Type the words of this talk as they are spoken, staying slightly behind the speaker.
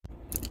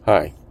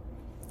Hi,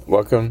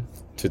 welcome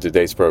to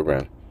today's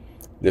program.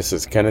 This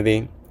is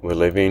Kennedy. We're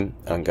living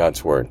on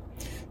God's Word.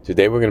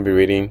 Today we're going to be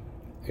reading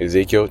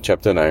Ezekiel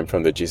Chapter 9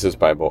 from the Jesus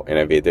Bible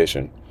NIV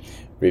edition.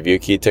 Review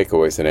key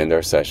takeaways and end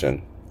our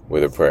session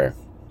with a prayer.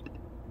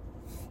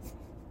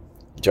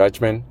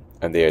 Judgment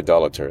and the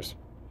idolaters.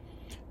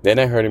 Then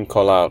I heard him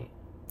call out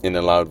in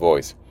a loud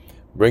voice,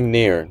 "Bring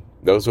near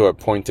those who are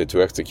appointed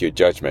to execute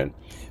judgment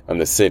on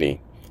the city,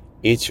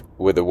 each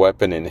with a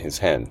weapon in his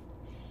hand."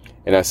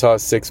 And I saw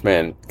 6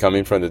 men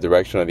coming from the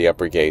direction of the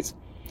upper gates,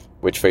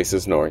 which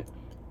faces north,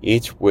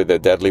 each with a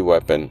deadly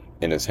weapon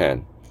in his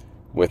hand.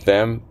 With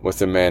them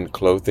was a man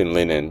clothed in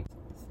linen,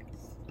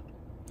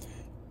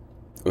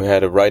 who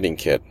had a writing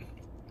kit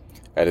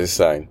at his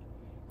side.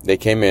 They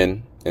came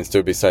in and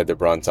stood beside the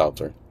bronze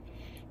altar.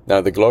 Now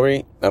the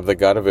glory of the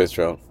God of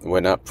Israel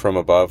went up from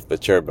above the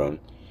cherubim,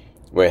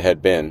 where it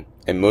had been,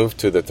 and moved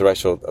to the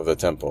threshold of the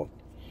temple.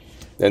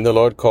 Then the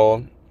Lord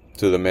called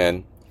to the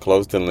man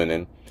clothed in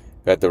linen,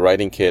 who had the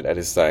writing kit at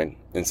his side,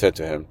 and said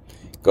to him,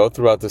 "Go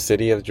throughout the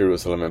city of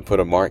Jerusalem and put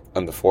a mark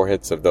on the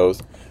foreheads of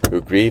those who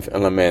grieve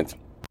and lament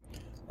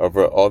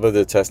over all the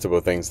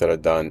detestable things that are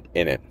done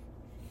in it."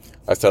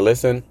 As I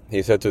listened,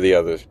 he said to the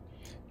others,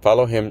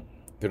 "Follow him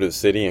through the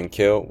city and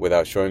kill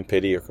without showing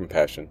pity or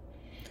compassion.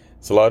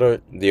 Slaughter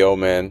the old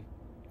man,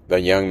 the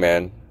young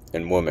man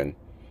and woman,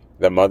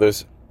 the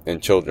mothers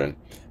and children,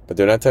 but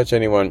do not touch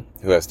anyone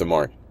who has the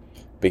mark.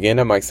 Begin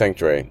at my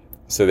sanctuary."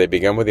 So they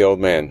began with the old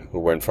men who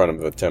were in front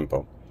of the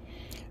temple.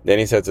 Then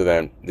he said to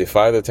them,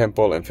 "Defile the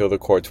temple and fill the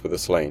courts with the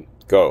slain.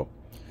 Go."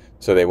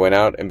 So they went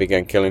out and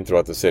began killing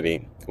throughout the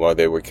city, while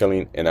they were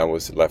killing, and I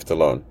was left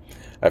alone.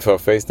 I fell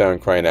face down,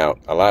 crying out,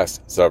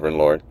 "Alas, sovereign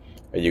Lord,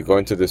 are you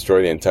going to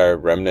destroy the entire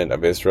remnant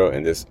of Israel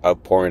in this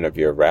outpouring of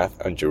your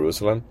wrath on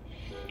Jerusalem?"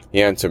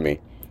 He answered me,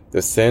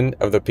 "The sin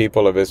of the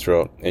people of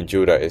Israel and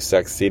Judah is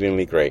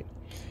exceedingly great.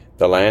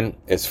 The land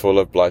is full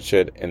of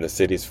bloodshed, and the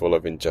city is full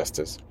of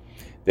injustice.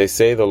 They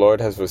say the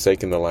Lord has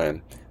forsaken the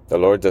land. The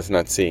Lord does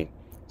not see.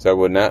 So I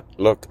will not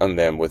look on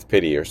them with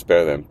pity or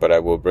spare them, but I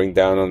will bring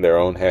down on their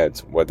own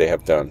heads what they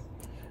have done."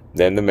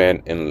 Then the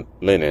man in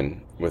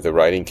linen, with the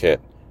writing kit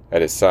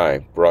at his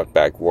side, brought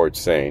back word,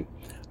 saying,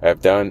 "I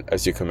have done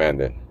as you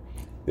commanded."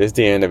 This is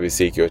the end of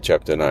Ezekiel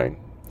chapter 9.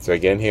 So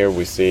again here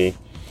we see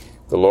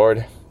the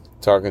Lord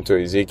talking to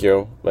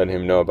Ezekiel, letting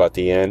him know about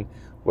the end,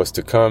 what's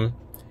to come,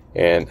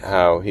 and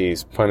how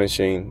he's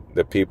punishing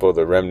the people,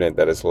 the remnant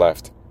that is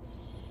left.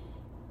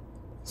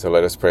 So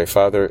let us pray.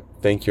 Father,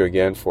 thank you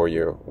again for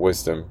your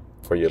wisdom,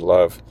 for your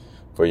love,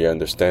 for your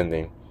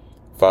understanding.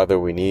 Father,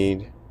 we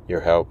need your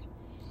help.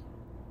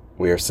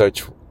 We are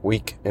such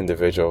weak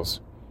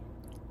individuals.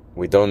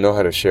 We don't know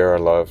how to share our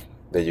love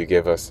that you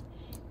give us.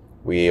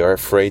 We are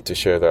afraid to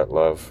share that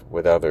love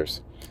with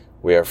others.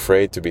 We are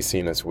afraid to be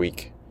seen as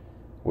weak.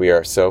 We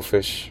are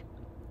selfish.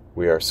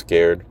 We are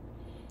scared.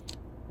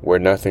 We're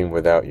nothing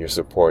without your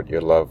support,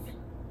 your love,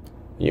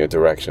 and your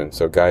direction.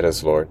 So guide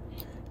us, Lord.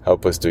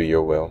 Help us do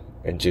your will.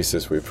 In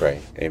Jesus we pray.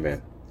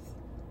 Amen.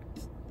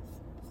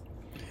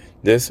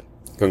 This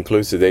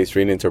concludes today's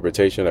reading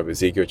interpretation of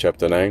Ezekiel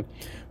chapter 9.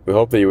 We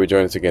hope that you will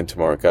join us again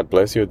tomorrow. God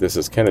bless you. This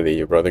is Kennedy,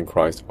 your brother in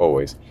Christ,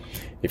 always.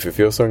 If you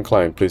feel so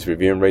inclined, please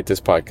review and rate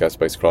this podcast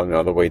by scrolling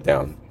all the way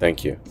down.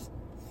 Thank you.